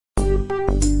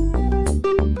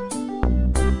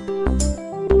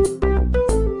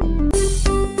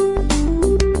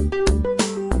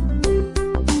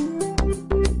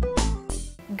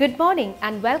Good morning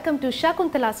and welcome to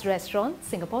Shakuntala's restaurant,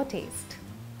 Singapore Taste.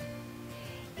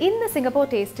 In the Singapore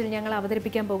Taste, we will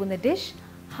avadarippikkan dish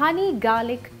honey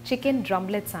garlic chicken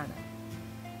drumlets.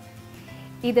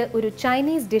 This is a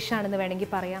Chinese dish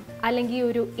അല്ലെങ്കിൽ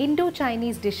ഒരു Indo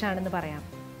Chinese dish ആണെന്ന് പറയാം.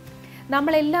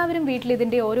 നമ്മൾ എല്ലാവരും വീട്ടിൽ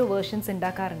ഇതിന്റെ ഓരോ versions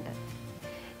ഉണ്ടാക്കാറുണ്ട്.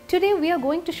 Today we are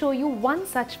going to show you one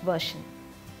such version.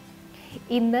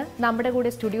 ഇന്ന് നമ്മുടെ കൂടെ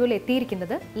സ്റ്റുഡിയോയിൽ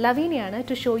എത്തിയിരിക്കുന്നത് ലവീനയാണ്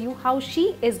to show you how she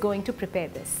is going to prepare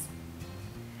this.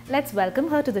 Let's welcome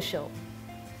her to the show.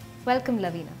 Welcome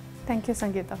Lavina. Thank you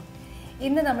Sangeeta.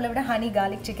 ഇന്ന് നമ്മൾ ഇവിടെ honey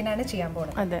garlic chicken ആണ് ചെയ്യാൻ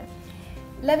പോകുന്നത്. അതെ.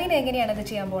 ലവീന എങ്ങനെയാണ് ഇത്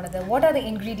ചെയ്യാൻ പോകുന്നത്? What are the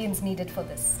ingredients needed for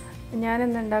this? ഞാൻ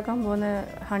ഇന്ന് ഉണ്ടാക്കാൻ പോകുന്ന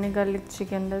honey garlic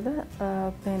chicken-ന്റേത്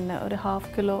പിന്നെ ഒരു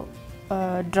 1/2 കിലോ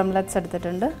drumlets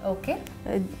എടുത്തിട്ടുണ്ട്. Okay.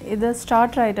 ഇത്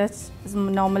സ്റ്റാർട്ടർ ആയിട്ട്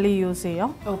നോർമലി യൂസ് ചെയ്യാം.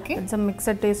 Okay. It's a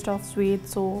mixed taste of sweet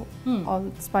so all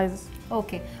spices.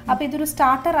 Okay. അപ്പോൾ ഇതൊരു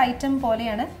സ്റ്റാർട്ടർ ഐറ്റം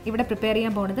പോലെയാണ് ഇവിടെ പ്രിപ്പയർ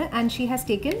ചെയ്യാൻ പോകുന്നത് and she has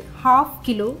taken 1/2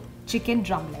 kilo chicken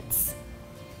drumlets.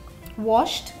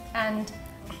 Washed and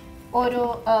ഓരോ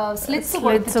സ്ലിറ്റ്സ്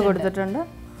കൊടുത്തിട്ടുണ്ട്.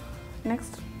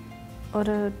 നെക്സ്റ്റ്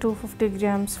ഒരു 250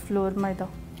 grams flour മൈദ.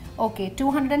 Okay,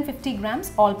 250 grams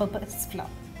all purpose flour.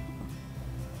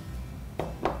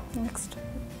 Next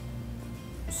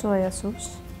soya sauce.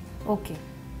 Okay,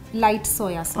 light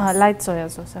soya sauce. Light soya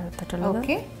sauce എടുത്തിട്ടുള്ളത്.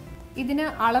 Okay. ഇതിന്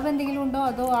അളവ് എന്തെങ്കിലും ഉണ്ടോ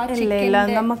അതോ ആ ചിക്കൻ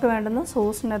നമുക്ക് വേണ്ടുന്ന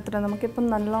സോസിന് എത്ര നമുക്കിപ്പം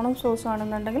നല്ലോണം സോസ്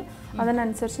ആണെന്നുണ്ടെങ്കിൽ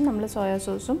അതിനനുസരിച്ച് നമ്മൾ സോയ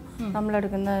സോസും നമ്മൾ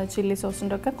എടുക്കുന്ന ചില്ലി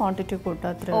സോസിൻ്റെ ഒക്കെ ക്വാണ്ടിറ്റി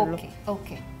കൂട്ടുക അത്രേ ഉള്ളൂ.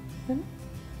 ഓക്കെ.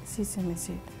 സെസമി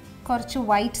സീഡ് കുറച്ച്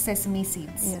വൈറ്റ് സെസമി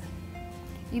സീഡ്സ്.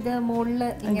 ഇത് മുകളിൽ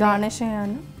ഗാർണിഷ്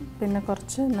ചെയ്യാൻ പിന്നെ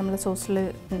കുറച്ച് നമ്മൾ സോസിൽ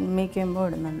മേക്ക് ചെയ്യുമ്പോൾ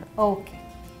ഇടുന്നുണ്ട്. ഓക്കെ.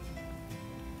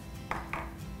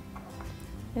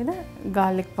 ഇത്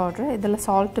ഗാർലിക് പൗഡർ. ഇതിൽ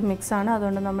സോൾട്ട് മിക്സ് ആണ്,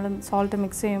 അതുകൊണ്ട് നമ്മൾ സോൾട്ട്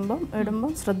മിക്സ് ചെയ്യുമ്പോൾ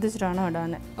ഇടുമ്പോൾ ശ്രദ്ധിച്ചിട്ടാണ്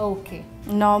ഇടാൻ. ഓക്കെ.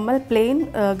 നോർമൽ പ്ലെയിൻ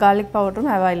ഗാർലിക് പൗഡറും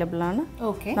അവൈലബിൾ ആണ്.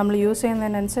 ഓക്കെ. നമ്മൾ യൂസ്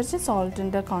ചെയ്യുന്നതിനനുസരിച്ച്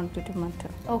സോൾട്ടിൻ്റെ ക്വാണ്ടിറ്റി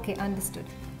മാറ്റും. Okay, understood.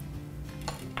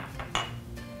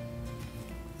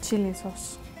 Chilli sauce.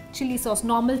 Chilli sauce,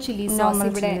 normal chilli sauce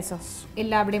ഇവിടെ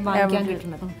എല്ലാവിടെയും വാങ്ങിക്കാൻ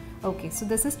കിട്ടുന്നത്. Okay,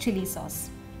 so this is chilli sauce.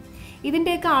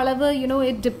 ഇതിന്റെയൊക്കെ അളവ്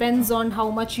it depends on how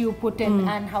much you put in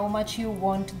and how much you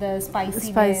want the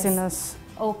spiciness.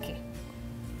 Okay.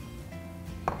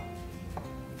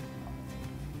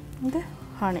 The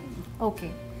honey.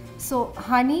 Okay. So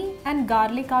honey and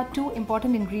garlic are two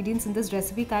important ingredients in this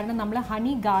recipe കാരണം നമ്മൾ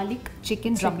honey garlic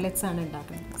chicken drumlets ആണ്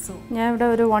ഉണ്ടാക്കുന്നത്. So ഞാൻ ഇവിടെ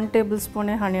ഒരു 1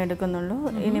 tablespoon honey എടുക്കുന്നുള്ളൂ.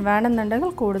 ഇനി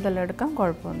വേണമെന്നുണ്ടെങ്കിൽ കൂടുതൽ എടുക്കാം,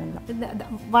 കുഴപ്പമൊന്നുമില്ല.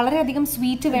 വളരെയധികം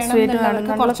സ്വീറ്റ്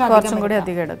വേണമെന്നുണ്ടെങ്കിൽ കുറച്ചും കൂടി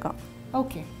അധികം എടുക്കാം.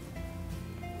 ഓക്കെ.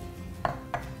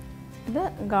 ഇത്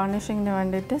ഗാർണിഷിങ്ങിന്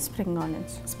വേണ്ടിയിട്ട്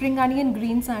സ്പ്രിംഗ് ഓണിയൻ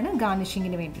ഗ്രീൻസ് ആണ്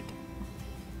ഗാർണിഷിങ്ങിന് വേണ്ടിയിട്ട്.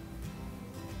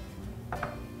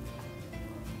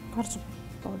 കുറച്ച്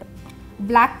പൗഡർ,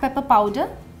 ബ്ലാക്ക് പെപ്പർ പൗഡർ.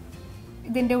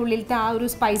 ഇതിൻ്റെ ഉള്ളിലത്തെ ആ ഒരു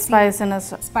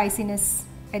സ്പൈസിനെസ്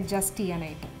അഡ്ജസ്റ്റ്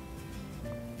ചെയ്യാനായിട്ട്.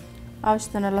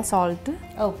 ആവശ്യത്തിനുള്ള സോൾട്ട്.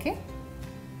 ഓക്കെ.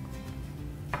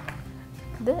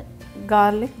 ഇത്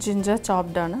ഗാർലിക് ജിഞ്ചർ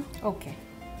ചോപ്ഡ് ആണ്. ഓക്കെ.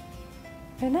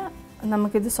 പിന്നെ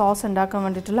നമുക്കിത് സോസ് ഉണ്ടാക്കാൻ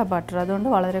വേണ്ടിയിട്ടുള്ള ബട്ടർ, അതുകൊണ്ട്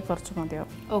വളരെ കുറച്ച്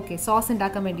മതിയാവും. ഓക്കെ, സോസ്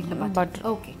ഉണ്ടാക്കാൻ വേണ്ടിയിട്ടുള്ള ബട്ടർ.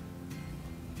 ഓക്കെ.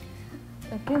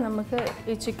 ഓക്കെ, നമുക്ക്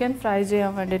ഈ ചിക്കൻ ഫ്രൈ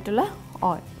ചെയ്യാൻ വേണ്ടിയിട്ടുള്ള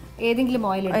ഓയിൽ, ഏതെങ്കിലും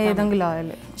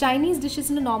ഓയിൽ. ചൈനീസ്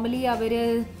ഡിഷസിന് നോർമലി അവര്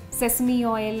സെസമി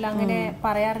ഓയിൽ അങ്ങനെ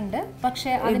പറയാറുണ്ട്,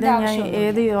 പക്ഷേ അതിന്റെ ആവശ്യം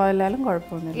ഏത് ഓയിലായാലും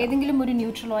കുഴപ്പമൊന്നുമില്ല. ഏതെങ്കിലും ഒരു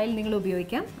ന്യൂട്രൽ ഓയിൽ നിങ്ങൾ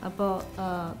ഉപയോഗിക്കാം. അപ്പോൾ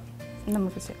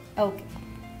നമുക്ക് ചെയ്യാം. ഓക്കെ.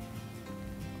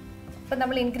 അപ്പോൾ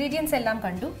നമ്മൾ ഇൻഗ്രീഡിയൻസ് എല്ലാം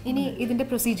കണ്ടു. ഇനി ഇതിന്റെ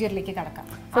പ്രൊസീജിയറിലേക്ക് കടക്കാം.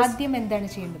 ആദ്യം എന്താണ്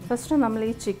ചെയ്യേണ്ടത്? ഫസ്റ്റ് നമ്മൾ ഈ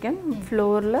ചിക്കൻ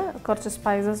ഫ്ലോറിൽ കുറച്ച്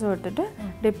സ്പൈസസ് ഇട്ടിട്ട്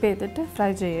ഡിപ്പ് ചെയ്തിട്ട് ഫ്രൈ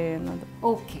ചെയ്യുന്നത്.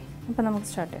 ഓക്കെ. അപ്പം നമുക്ക്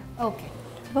സ്റ്റാർട്ട് ചെയ്യാം. ഓക്കെ.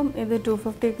 അപ്പം ഇത്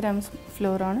 250 grams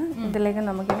ഫ്ലോറാണ്. ഇതിലേക്ക്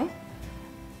നമുക്കിനി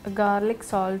ഗാർലിക്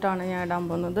സോൾട്ടാണ് ഞാൻ ഇടാൻ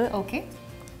പോകുന്നത്. ഓക്കെ.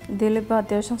 ഇതിലിപ്പോൾ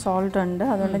അത്യാവശ്യം സോൾട്ട് ഉണ്ട്,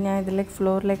 അതുകൊണ്ട് ഞാൻ ഇതിലേക്ക്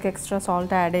ഫ്ലോറിലേക്ക് എക്സ്ട്രാ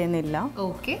സോൾട്ട് ആഡ് ചെയ്യുന്നില്ല.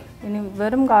 ഓക്കെ. ഇനി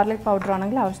വെറും ഗാർലിക് പൗഡർ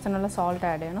ആണെങ്കിൽ ആവശ്യത്തിനുള്ള സോൾട്ട്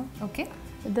ആഡ് ചെയ്യണം. ഓക്കെ.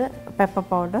 ഇത് പെപ്പർ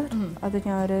പൗഡർ, അത്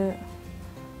ഞാനൊരു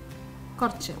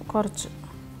കുറച്ച്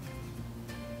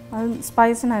അത്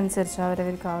സ്പൈസിനനുസരിച്ച്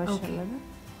അവരവർക്ക് ആവശ്യമുള്ളത്.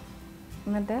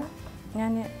 എന്നിട്ട്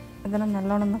ഞാൻ ഇതിനെ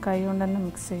നല്ലോണം കൈ കൊണ്ട് തന്നെ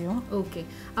മിക്സ് ചെയ്യും. ഓക്കെ.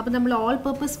 അപ്പോൾ നമ്മൾ ഓൾ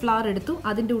പർപ്പസ് ഫ്ലവർ എടുത്തു,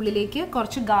 അതിൻ്റെ ഉള്ളിലേക്ക്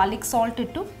കുറച്ച് ഗാർലിക് സോൾട്ട്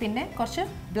ഇട്ടു, പിന്നെ കുറച്ച്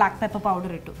ബ്ലാക്ക് പെപ്പർ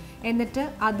പൗഡർ ഇട്ടു, എന്നിട്ട്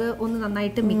അത് ഒന്ന്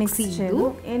നന്നായിട്ട് മിക്സ് ചെയ്തു.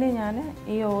 ഇനി ഞാൻ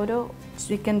ഈ ഓരോ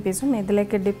ചിക്കൻ പീസും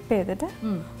ഇതിലേക്ക് ഡിപ്പ് ചെയ്തിട്ട്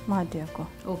മാറ്റി വെക്കും.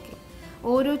 ഓക്കെ.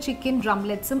 ഓരോ ചിക്കൻ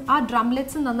ഡ്രംലെറ്റ്സും ആ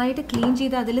ഡ്രംലെറ്റ്സ് നന്നായിട്ട് ക്ലീൻ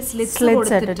ചെയ്ത് അതിൽ സ്ലിറ്റ്സ്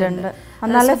ഇട്ടിട്ടുണ്ട്.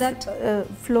 എന്നാലേ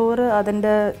ഫ്ലോർ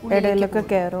അതിൻ്റെ ഇടയിലൊക്കെ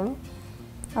കയറുള്ളൂ.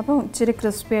 അപ്പം ഇച്ചിരി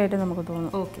ക്രിസ്പി ആയിട്ട് നമുക്ക്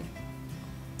തോന്നും. ഓക്കെ.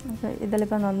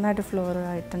 ഇതിലിപ്പോൾ നന്നായിട്ട് ഫ്ലോർ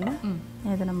ആയിട്ടുണ്ട്.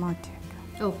 ഇതിനെ മാറ്റി വെക്കാം.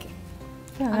 ഓക്കെ.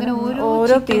 അങ്ങനെ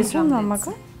ഓരോ പീസും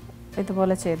നമുക്ക്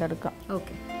ഇതുപോലെ ചെയ്തെടുക്കാം.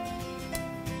 ഓക്കെ.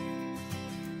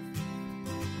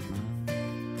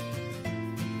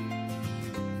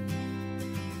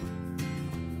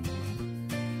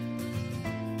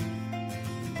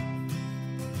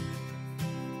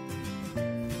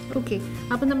 ഓക്കെ,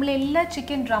 അപ്പം നമ്മൾ എല്ലാ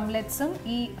ചിക്കൻ ഡ്രംലെറ്റ്സും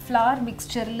ഈ ഫ്ലവർ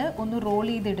മിക്സ്ചറിൽ ഒന്ന് റോൾ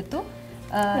ചെയ്തെടുത്തു.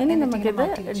 ഇനി നമുക്കിത്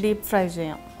ഡീപ്പ് ഫ്രൈ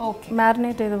ചെയ്യാം. ഓക്കെ,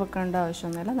 മാരിനേറ്റ് ചെയ്ത് വെക്കേണ്ട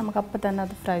ആവശ്യമൊന്നുമില്ല, നമുക്ക് അപ്പം തന്നെ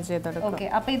അത് ഫ്രൈ ചെയ്തെടുക്കാം. ഓക്കെ,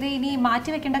 അപ്പോൾ ഇത് ഇനി മാറ്റി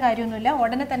വെക്കേണ്ട കാര്യമൊന്നുമില്ല,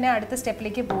 ഉടനെ തന്നെ അടുത്ത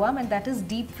സ്റ്റെപ്പിലേക്ക് പോവാം. And that is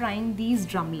deep frying these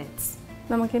ഡ്രംലെറ്റ്സ്.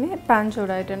 നമുക്കിനി പാൻ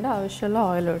ചൂടായിട്ടുണ്ട്, ആവശ്യമുള്ള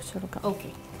ഓയിൽ ഒഴിച്ചു കൊടുക്കാം.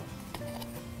 ഓക്കെ,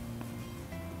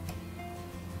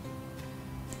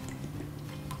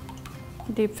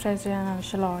 ഡീപ്പ് ഫ്രൈ ചെയ്യാൻ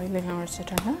ആവശ്യമുള്ള ഓയിൽ ഞാൻ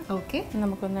ഒഴിച്ചിട്ടുണ്ട്. ഓക്കെ,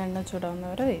 നമുക്കൊന്ന് എണ്ണ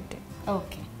ചൂടാവുന്നവരെ വെയിറ്റ് ചെയ്യാം.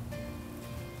 ഓക്കെ,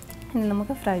 ഇനി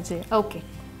നമുക്ക് ഫ്രൈ ചെയ്യാം. ഓക്കെ.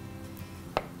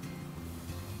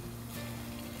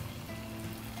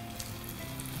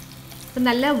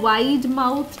 നല്ല വൈഡ്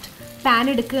മൗത്ത്ഡ് പാൻ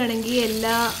എടുക്കുകയാണെങ്കിൽ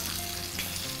എല്ലാ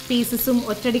പീസസും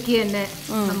ഒറ്റയടിക്ക് തന്നെ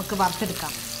നമുക്ക്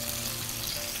വറുത്തെടുക്കാം.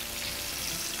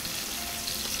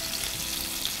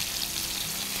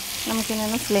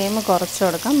 നമുക്കിനി ഫ്ലെയിം കുറച്ച്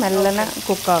കൊടുക്കാം, മെല്ലനെ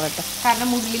കുക്കാവട്ടെ. കാരണം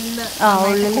ഉള്ളിൽ നിന്ന്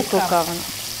ഉള്ളിൽ കുക്കാവണം.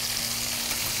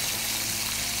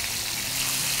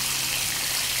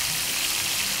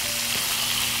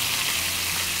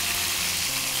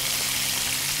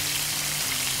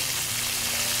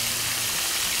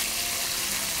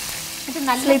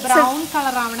 നല്ല ബ്രൗൺ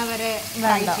കളർ ആവണ വരെ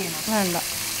വേണ്ട,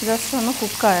 ജസ്റ്റ് ഒന്ന്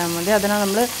കുക്കായാൽ മതി. അതിനാ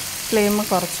നമ്മൾ ഫ്ലെയിം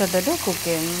കുറച്ചിട്ടിട്ട് കുക്ക്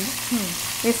ചെയ്യുന്നത്.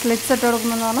 ഈ സ്ലിറ്റ്സ് ഇട്ട്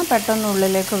കൊടുക്കുമ്പോൾ പറഞ്ഞാൽ പെട്ടെന്ന്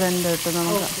ഉള്ളിലേക്ക് വെന്ത് കിട്ടും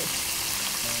നമുക്ക്.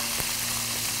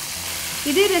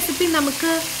 ഇതേ റെസിപ്പി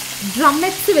നമുക്ക്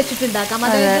ഡ്രംലെറ്റ്സ് വെച്ചിട്ടുണ്ടാക്കാം,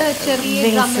 അതായത് ചെറിയ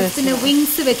ഡ്രംലെറ്റ്സിന്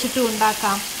വിങ്സ് വെച്ചിട്ട്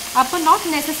ഉണ്ടാക്കാം. അപ്പോൾ not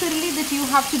necessarily that you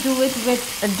have to do it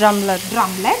with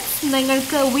ഡ്രംലെറ്റ്സ്.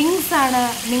 നിങ്ങൾക്ക് വിങ്സ് ആണ്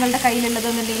നിങ്ങളുടെ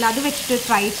കയ്യിലുള്ളതെന്നുണ്ടെങ്കിൽ അത് വെച്ചിട്ട്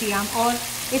ട്രൈ ചെയ്യാം. Or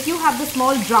if you have the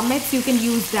small drumettes you can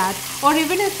use that, or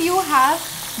even if you have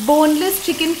boneless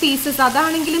chicken pieces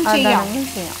അതാണെങ്കിലും ചെയ്യാം.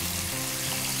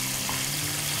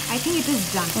 I think it is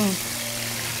done.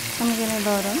 നമുക്കിനി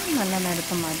ഇതോരോന്ന് നല്ല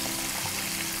നേരത്തെ മാറ്റാം.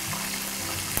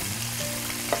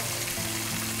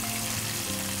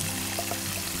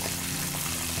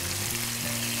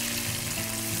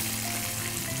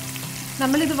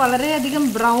 നമ്മളിത് വളരെയധികം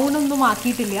ബ്രൗൺ ഒന്നും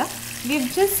ആക്കിയിട്ടില്ല. we've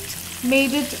just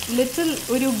made it little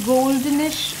ഒരു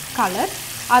ഗോൾഡനിഷ് കളർ.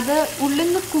 അത് ഉള്ളിൽ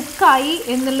നിന്ന് കുക്കായി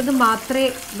എന്നുള്ളത് മാത്രമേ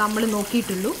നമ്മൾ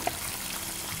നോക്കിയിട്ടുള്ളൂ.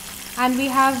 And we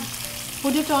have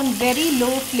put it on very low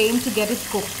flame to get it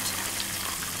cooked.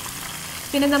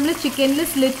 പിന്നെ നമ്മൾ ചിക്കനിൽ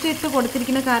സ്ലിറ്റ് ഇട്ട്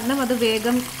കൊടുത്തിരിക്കുന്ന കാരണം അത്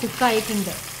വേഗം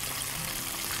കുക്കായിട്ടുണ്ട്.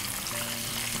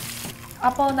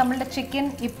 അപ്പോൾ നമ്മളുടെ ചിക്കൻ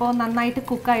ഇപ്പോൾ നന്നായിട്ട്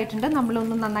കുക്കായിട്ടുണ്ട്.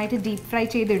 നമ്മളൊന്ന് നന്നായിട്ട് ഡീപ്പ് ഫ്രൈ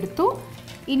ചെയ്തെടുത്തു.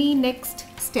 ഇനി നെക്സ്റ്റ്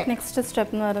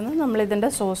സ്റ്റെപ്പ് എന്ന് പറയുന്നത് നമ്മൾ ഇതിൻ്റെ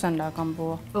സോസ് ഉണ്ടാക്കാൻ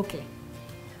പോവാം. ഓക്കെ,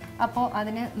 അപ്പോൾ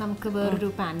അതിന് നമുക്ക് വേറൊരു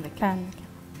പാൻ വെക്കാം.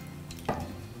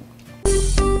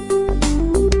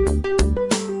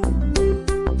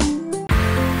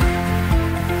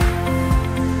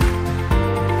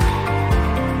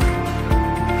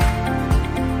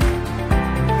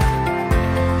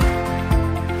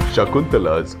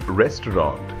 Shakuntala's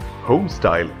Restaurant, Home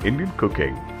Style Indian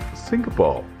Cooking,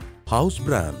 Singapore. House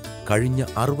brand കഴിഞ്ഞ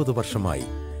 60 വർഷമായി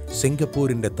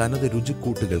സിംഗപ്പൂരിന്റെ തനത്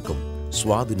രുചിക്കൂട്ടുകൾക്കും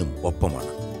സ്വാദിനും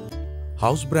ഒപ്പമാണ്.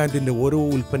 ഹൗസ് ബ്രാൻഡിന്റെ ഓരോ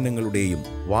ഉൽപ്പന്നങ്ങളുടെയും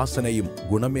വാസനയും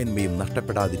ഗുണമേന്മയും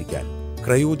നഷ്ടപ്പെടാതിരിക്കാൻ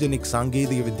ക്രയോജനിക്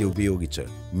സാങ്കേതികവിദ്യ ഉപയോഗിച്ച്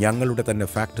ഞങ്ങളുടെ തന്നെ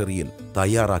ഫാക്ടറിയിൽ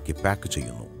തയ്യാറാക്കി പാക്ക്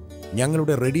ചെയ്യുന്നു.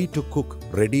 ഞങ്ങളുടെ ready to cook,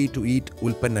 ready to eat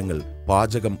ഉൽപ്പന്നങ്ങൾ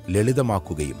പാചകം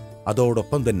ലളിതമാക്കുകയും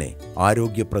അതോടൊപ്പം തന്നെ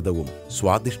ആരോഗ്യപ്രദവും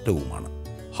സ്വാദിഷ്ടവുമാണ്.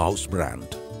 ഹൗസ്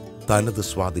ബ്രാൻഡ്, തനത്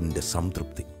സ്വാദിന്റെ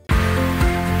സംതൃപ്തി.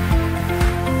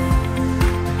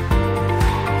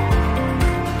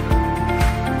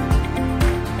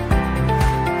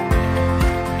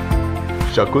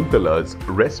 Shakuntala's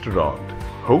Restaurant,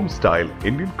 Home Style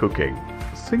Indian Cooking,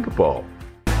 Singapore.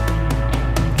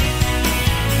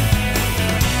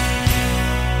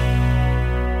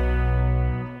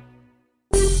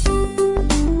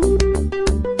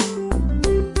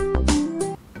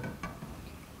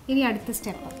 ഇനി അടുത്ത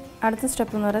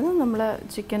സ്റ്റെപ്പ് എന്ന് പറയുന്നത് നമ്മൾ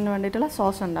ചിക്കന് വേണ്ടിയിട്ടുള്ള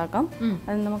സോസ് ഉണ്ടാക്കാം.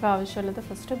 അതിന് നമുക്ക് ആവശ്യമുള്ളത്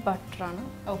ഫസ്റ്റ് ബട്ടറാണ്.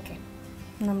 ഓക്കെ,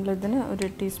 നമ്മളിതിന്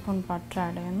 1 ടീസ്പൂൺ ബട്ടർ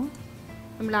ആഡ് ചെയ്യുന്നു.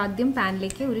 നമ്മൾ ആദ്യം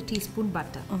പാനിലേക്ക് 1 ടീസ്പൂൺ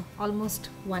ബട്ടർ, ഓൾമോസ്റ്റ്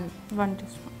 1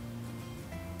 ടീസ്പൂൺ.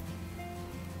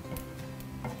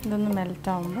 ഇതൊന്ന്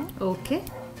മെൽറ്റ് ആവുമ്പോൾ ഓക്കെ,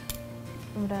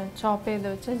 ഇവിടെ ചോപ്പ് ചെയ്ത്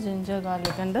വെച്ച ജിഞ്ചർ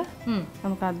ഗാർലിക് ഉണ്ട്,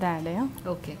 നമുക്ക് അത് ആഡ് ചെയ്യാം.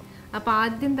 ഓക്കെ, അപ്പോൾ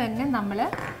ആദ്യം തന്നെ നമ്മൾ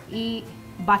ഈ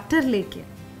ബട്ടറിലേക്ക്,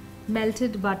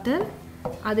 മെൽറ്റഡ് ബട്ടർ,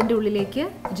 അതിൻ്റെ ഉള്ളിലേക്ക്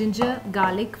ginger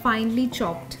garlic finely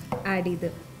chopped add ചെയ്ത്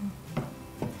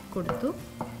കൊടുത്തു.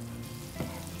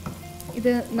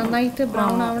 ഇത് നന്നായിട്ട്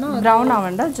ബ്രൗൺ ആവണോ? ബ്രൗൺ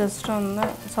ആവണ്ട, ജസ്റ്റ് ഒന്ന്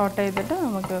സോട്ട് ചെയ്തിട്ട്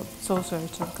നമുക്ക് സോസ്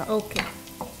ഒഴിച്ചു കൊടുക്കാം. ഓക്കെ,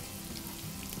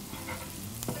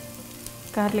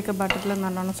 ഗാർലിക് ബട്ടറിൽ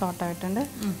നല്ലോണം സോട്ട് ആയിട്ടുണ്ട്.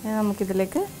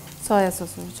 നമുക്കിതിലേക്ക് സോയ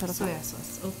സോസ് ഒഴിച്ചു കൊടുക്കാം. Soya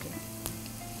sauce, okay.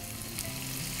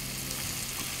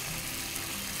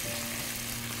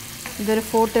 ഇതൊരു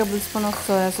 4 table spoon of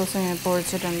soya sauce ഞാൻ ഇപ്പോൾ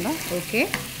ഒഴിച്ചിട്ടുണ്ട്. ഓക്കെ.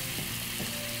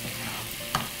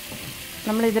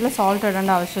 നമ്മൾ ഇതിൽ സോൾട്ട്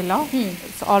ഇടേണ്ട ആവശ്യമില്ല.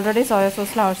 ഓൾറെഡി സോയാ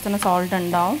സോസിൽ ആവശ്യത്തിന് സോൾട്ട്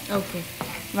ഉണ്ടാവും. ഓക്കെ.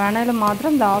 വേണമെങ്കിൽ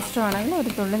മാത്രം ലാസ്റ്റ് വേണമെങ്കിൽ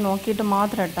ഒരു തുള്ളി നോക്കിയിട്ട്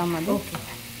മാത്രം ഇട്ടാൽ മതി. ഓക്കെ.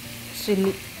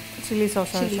 Chilli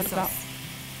sauce ഒഴിച്ചെടുക്കാം.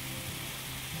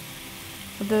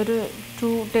 ഇതൊരു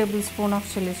 2 table spoon of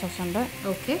chilli sauce ഉണ്ട്.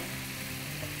 ഓക്കെ.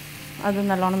 അത്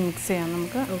നല്ലോണം മിക്സ് ചെയ്യാം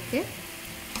നമുക്ക്. ഓക്കെ.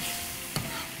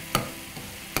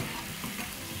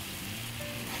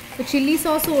 ചില്ലി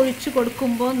സോസ് ഒഴിച്ച്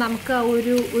കൊടുക്കുമ്പോൾ നമുക്ക്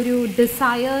ഒരു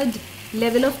ഡിസയേർഡ്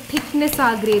ലെവൽ ഓഫ് തിക്നെസ് ആ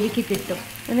ഗ്രേവിക്ക് കിട്ടും.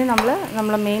 ഇനി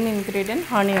നമ്മളെ മെയിൻ ഇൻഗ്രീഡിയൻറ്റ്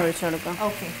ഹണി ഒഴിച്ചു കൊടുക്കാം.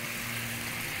 ഓക്കെ.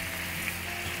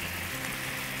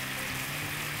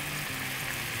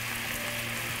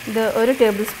 ഇത് 1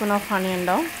 ടേബിൾ സ്പൂൺ ഓഫ് ഹണി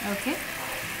ഉണ്ടാവും. ഓക്കെ.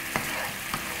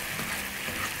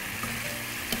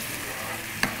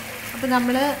 അപ്പോൾ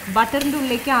നമ്മൾ ബട്ടറിൻ്റെ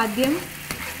ഉള്ളിലേക്ക് ആദ്യം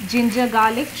ജിഞ്ചർ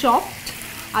ഗാർലിക് ചോപ്ഡ്,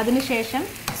 അതിനുശേഷം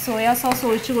സോയാ സോസ്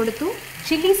ഒഴിച്ചു കൊടുത്തു,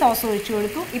 ചില്ലി സോസ് ഒഴിച്ചു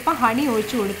കൊടുത്തു, ഇപ്പം ഹണി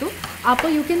ഒഴിച്ചു കൊടുത്തു. അപ്പോൾ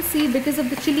you can see because of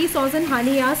the chilli sauce and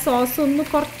honey ആ സോസ് ഒന്ന്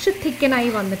കുറച്ച് തിക്കനായി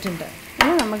വന്നിട്ടുണ്ട്.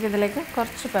 ഇനി നമുക്കിതിലേക്ക്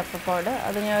കുറച്ച് പെപ്പർ പൗഡർ,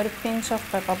 അത് ഞാൻ ഒരു പിഞ്ച് ഓഫ്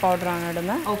പെപ്പർ പൗഡറാണ്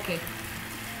ഇടുന്നത്. ഓക്കെ.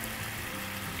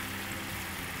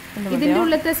 ഇതിൻ്റെ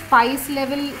ഉള്ളത്തെ spice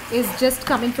level is just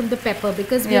coming from the pepper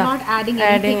because we are not adding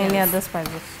any other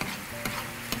spices.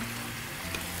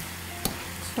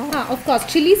 Of course,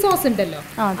 chili sauce ഉണ്ടല്ലോ.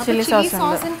 chili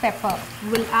sauce and pepper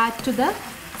will add to the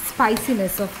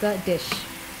spiciness of the dish.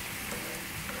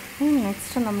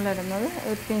 Next നമ്മൾ ഇടുന്നത്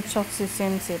ഒരു pinch of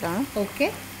sesame seed ആണ്. Okay.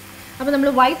 അപ്പോൾ നമ്മൾ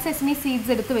white sesame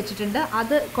seeds എടുത്ത് വെച്ചിട്ടുണ്ട്.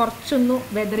 അത് കുറച്ചൊന്ന്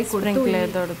വെതറി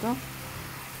കൊടുത്തു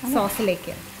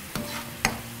സോസിലേക്ക്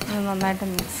നന്നായിട്ട്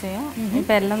മിക്സ് ചെയ്യാം.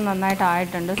 ഇപ്പം എല്ലാം നന്നായിട്ട്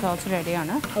ആയിട്ടുണ്ട്, സോസ്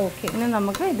റെഡിയാണ്. ഓക്കെ. ഇനി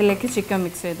നമുക്ക് ഇതിലേക്ക് ചിക്കൻ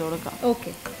മിക്സ് ചെയ്ത് കൊടുക്കാം.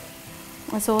 ഓക്കെ.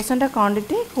 സോസിൻ്റെ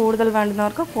ക്വാണ്ടിറ്റി കൂടുതൽ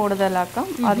വേണ്ടുന്നവർക്ക് കൂടുതലാക്കാം,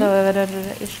 അത്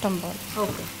അവരവരുടെ ഇഷ്ടം പോലെ.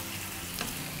 ഓക്കെ.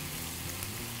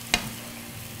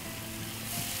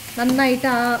 നന്നായിട്ട്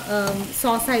ആ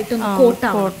സോസായിട്ട്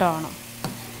കോട്ടാവണം.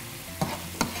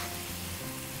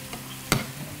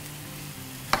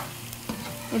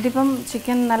 ഇതിപ്പം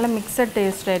ചിക്കൻ നല്ല മിക്സഡ്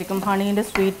ടേസ്റ്റ് ആയിരിക്കും. ഹണീൻ്റെ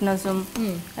സ്വീറ്റ്നെസ്സും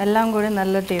എല്ലാം കൂടി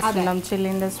നല്ല ടേസ്റ്റ് ഉണ്ടാവും.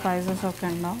 ചില്ലിൻ്റെ സ്പൈസസും ഒക്കെ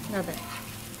ഉണ്ടാവും. അതെ.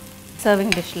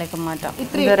 സെർവിങ് ഡിഷിലേക്ക് മാറ്റാം.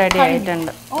 ഇത് റെഡി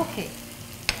ആയിട്ടുണ്ട്. ഓക്കെ.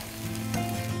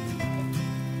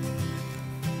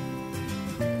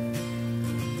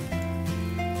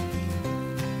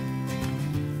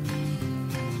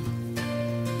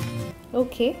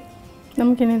 ഓക്കെ.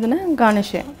 നമുക്കിനി ഇതിനെ ഗാർണിഷ്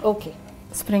ചെയ്യാം. ഓക്കെ.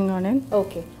 Spring onion.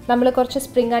 ഓക്കെ. നമ്മൾ കുറച്ച്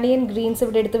സ്പ്രിംഗ് അണിയൻ ഗ്രീൻസ്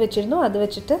ഇവിടെ എടുത്ത് വെച്ചിരുന്നു, അത്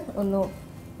വെച്ചിട്ട് ഒന്ന്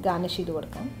ഗാർണിഷ് ചെയ്ത്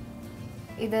കൊടുക്കാം.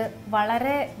 ഇത്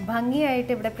വളരെ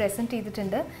ഭംഗിയായിട്ട് ഇവിടെ പ്രസൻറ്റ്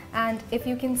ചെയ്തിട്ടുണ്ട്. And if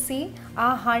you can see ആ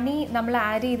ഹണി നമ്മൾ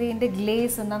ആഡ് ചെയ്തതിൻ്റെ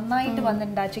ഗ്ലേസ് നന്നായിട്ട്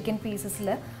വന്നിട്ടുണ്ട് ആ ചിക്കൻ പീസസിൽ.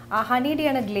 ആ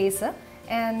ഹണിയുടെയാണ് glaze.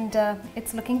 And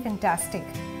it's looking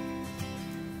fantastic.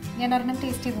 ഞാൻ ഒരെണ്ണം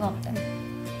ടേസ്റ്റ് ചെയ്ത് നോക്കട്ടെ.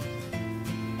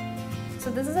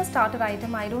 So this is a starter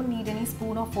item. I don't need any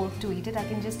spoon or fork to eat it. I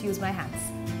can just use my hands.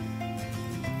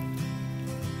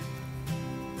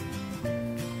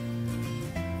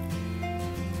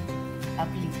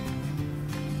 Lovely.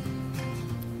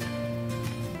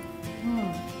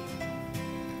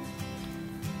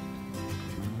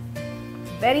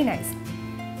 Very nice.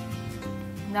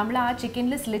 നമ്മൾ ആ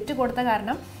ചിക്കനിൽ slit കൊടുത്ത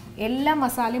കാരണം എല്ലാ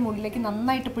മസാലയും ഉള്ളിലേക്ക്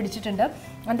നന്നായിട്ട് പിടിച്ചിട്ടുണ്ട്.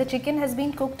 And the chicken has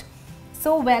been cooked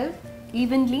so well,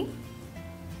 evenly.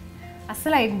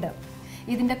 അസലായിട്ടുണ്ട്.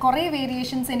 ഇതിൻ്റെ കുറേ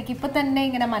വേരിയേഷൻസ് എനിക്കിപ്പോൾ തന്നെ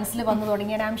ഇങ്ങനെ മനസ്സിൽ വന്നു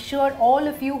തുടങ്ങി. And I am sure all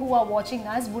of you who are watching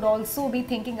us would also be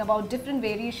thinking about different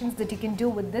variations that you can do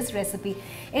with this recipe.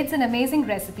 It's an amazing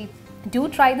recipe. Do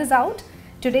try this out.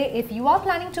 Today, if you are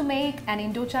planning to make an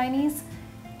Indo-Chinese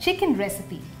chicken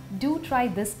recipe, do try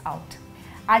this out.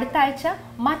 അടുത്ത ആഴ്ച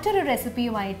മറ്റൊരു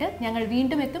റെസിപ്പിയുമായിട്ട് ഞങ്ങൾ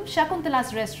വീണ്ടും എത്തും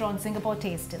ശകുന്തലാസ് restaurant Singapore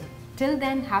ടേസ്റ്റിൽ. Till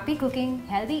then, happy cooking,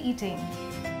 healthy eating.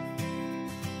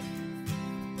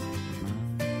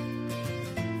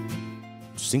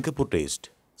 Singapore taste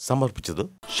സമർപ്പിച്ചത്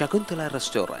Shakuntala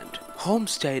restaurant, home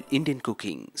style Indian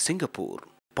cooking, Singapore.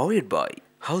 Powered by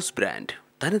house brand,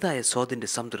 തനതായ സ്വാദിന്റെ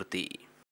സംതൃപ്തി.